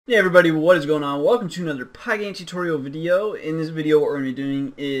Hey everybody, what is going on? Welcome to another Pygame tutorial video. In this video what we're going to be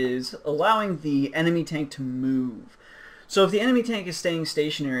doing is allowing the enemy tank to move. So if the enemy tank is staying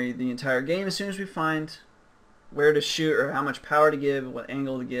stationary the entire game, as soon as we find where to shoot or how much power to give, what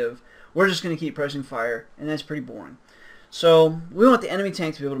angle to give, we're just going to keep pressing fire, and that's pretty boring. So we want the enemy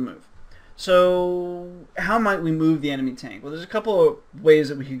tank to be able to move. So how might we move the enemy tank? Well, there's a couple of ways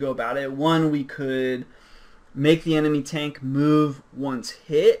that we could go about it. One, we could make the enemy tank move once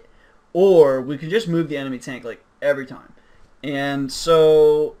hit, or we could just move the enemy tank like every time. And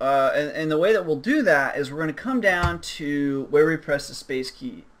so and the way that we'll do that is we're going to come down to where we press the space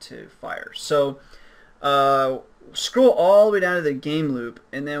key to fire. So scroll all the way down to the game loop,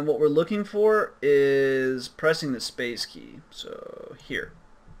 and then what we're looking for is pressing the space key. So here.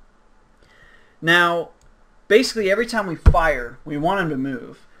 Now basically every time we fire we want him to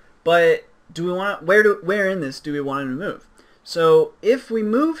move, but do we want where in this do we want him to move? So if we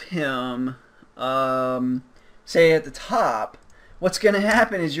move him, say at the top, what's going to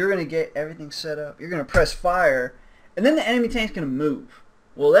happen is you're going to get everything set up. You're going to press fire, and then the enemy tank's going to move.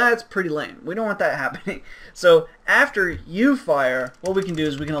 Well, that's pretty lame. We don't want that happening. So after you fire, what we can do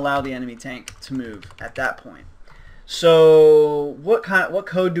is we can allow the enemy tank to move at that point. So what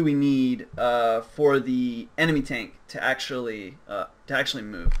code do we need for the enemy tank to actually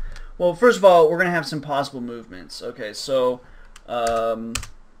move? Well, first of all, we're going to have some possible movements. Okay, so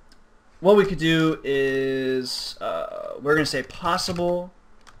what we could do is we're going to say possible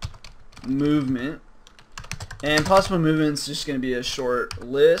movement, and possible movement's just going to be a short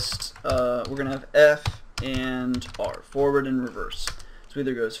list. We're going to have F and R, forward and reverse. So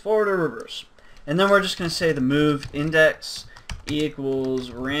either goes forward or reverse. And then we're just going to say the move index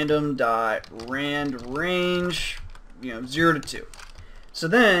equals random dot rand range, 0 to 2. So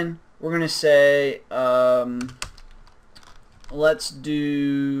then we're going to say, let's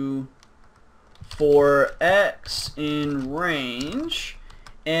do for X in range,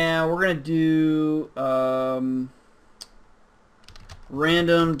 and we're going to do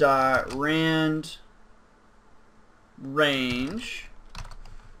random dot rand range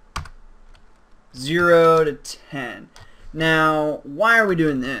 0 to 10. Now, why are we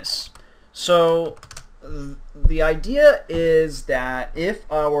doing this? So the idea is that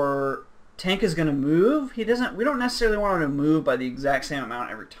if our tank is going to move, we don't necessarily want him to move by the exact same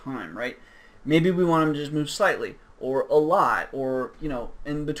amount every time, right? Maybe we want him to just move slightly or a lot, or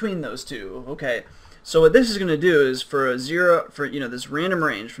in between those two. Okay, so what this is going to do is for this random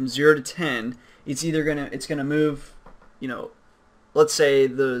range from 0 to 10, it's going to move, let's say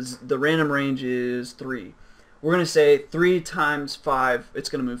the random range is 3. We're going to say 3 times 5, it's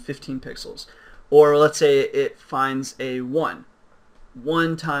going to move 15 pixels. Or let's say it finds a 1.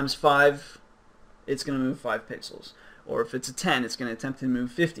 1 times 5, it's going to move 5 pixels. Or if it's a 10, it's going to attempt to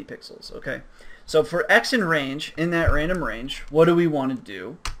move 50 pixels. Okay. So for X in range, in that random range, what do we want to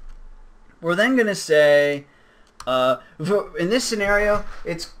do? We're then going to say, in this scenario,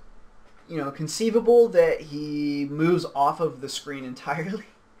 it's conceivable that he moves off of the screen entirely.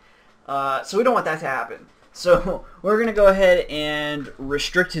 So we don't want that to happen. So we're going to go ahead and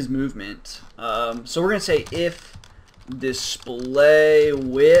restrict his movement. So we're going to say if display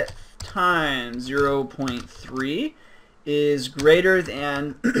width times 0.3 is greater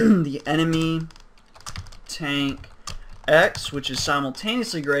than the enemy tank X, which is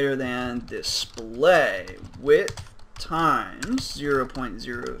simultaneously greater than display width times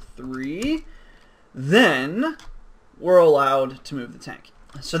 0.03, then we're allowed to move the tank.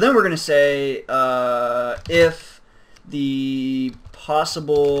 So then we're going to say if the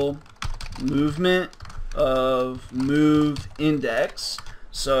possible movement of move index,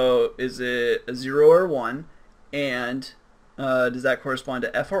 so is it a 0 or 1, and does that correspond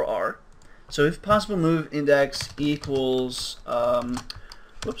to F or R? So if possible move index equals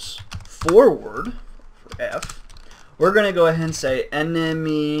forward for F, we're going to go ahead and say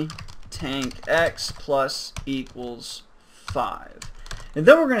enemy tank X plus equals 5. And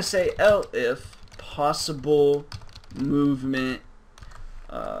then we're going to say if possible movement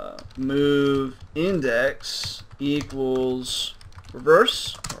move index equals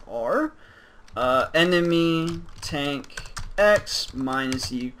reverse or R, enemy tank X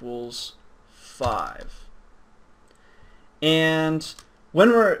minus equals 5. And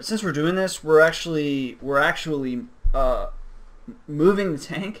since we're doing this, we're actually moving the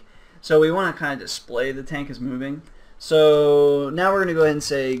tank, so we want to kind of display the tank as moving. So now we're going to go ahead and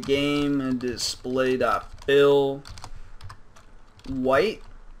say game display.fill white,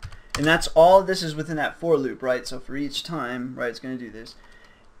 and that's all this is within that for loop, right? So for each time, right, it's going to do this.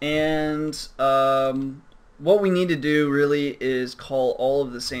 And what we need to do really is call all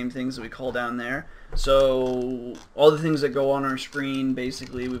of the same things that we call down there. So all the things that go on our screen,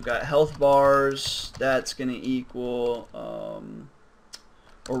 basically we've got health bars, that's going to equal,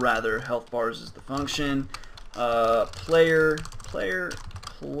 or rather health bars is the function, player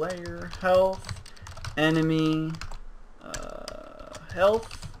health, enemy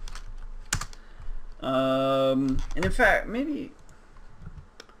health, and in fact maybe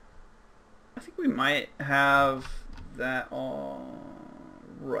I think we might have that all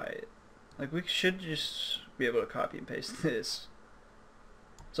right. Like we should just be able to copy and paste this.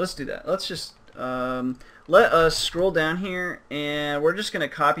 So let's do that. Let's just let us scroll down here, and we're just going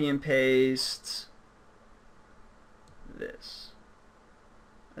to copy and paste this.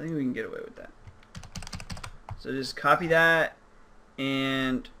 I think we can get away with that. So just copy that,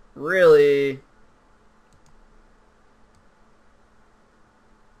 and really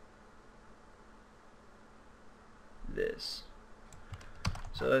this.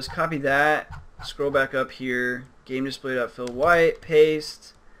 So let's copy that, scroll back up here, game display.fill white,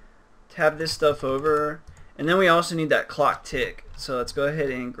 paste, tab this stuff over, and then we also need that clock tick. So let's go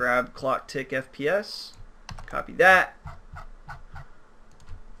ahead and grab clock tick FPS, copy that,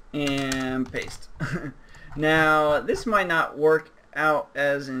 and paste. Now this might not work out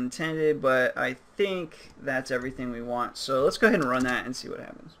as intended, but I think that's everything we want. So let's go ahead and run that and see what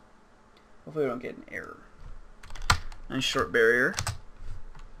happens. Hopefully we don't get an error. Nice short barrier.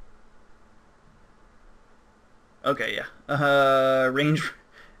 Okay, yeah. Range,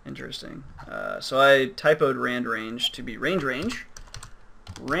 interesting. So I typoed rand range to be range range.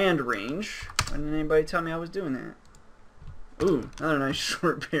 Rand range. Why didn't anybody tell me I was doing that? Ooh, another nice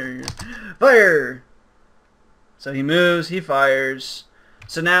short barrier. Fire! So he moves, he fires.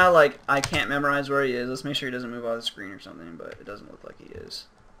 So now, like, I can't memorize where he is. Let's make sure he doesn't move off the screen or something, but it doesn't look like he is.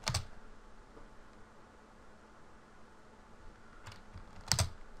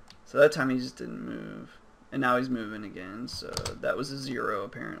 So that time he just didn't move. And now he's moving again, so that was a 0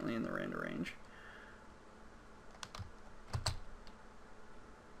 apparently in the random range.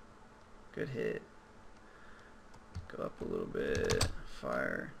 Good hit. Go up a little bit.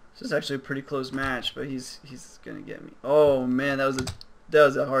 Fire. This is actually a pretty close match, but he's gonna get me. Oh man, that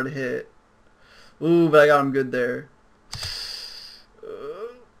was a hard hit. Ooh, but I got him good there.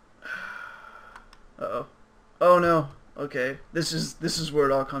 Uh-oh. Oh no. Okay. This is where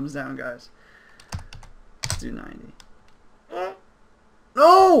it all comes down, guys. Let's do 90.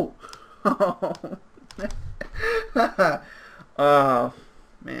 No! Oh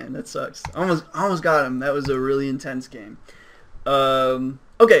man, that sucks. Almost got him. That was a really intense game.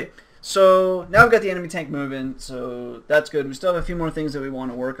 Okay, so now we've got the enemy tank moving, so that's good. We still have a few more things that we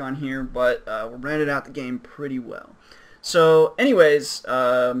want to work on here, but we're rounding out the game pretty well. So anyways,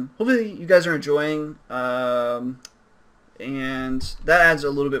 hopefully you guys are enjoying, and that adds a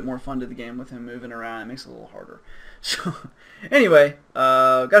little bit more fun to the game with him moving around. It makes it a little harder. So anyway,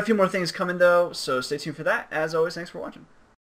 got a few more things coming though, so stay tuned for that. As always, thanks for watching.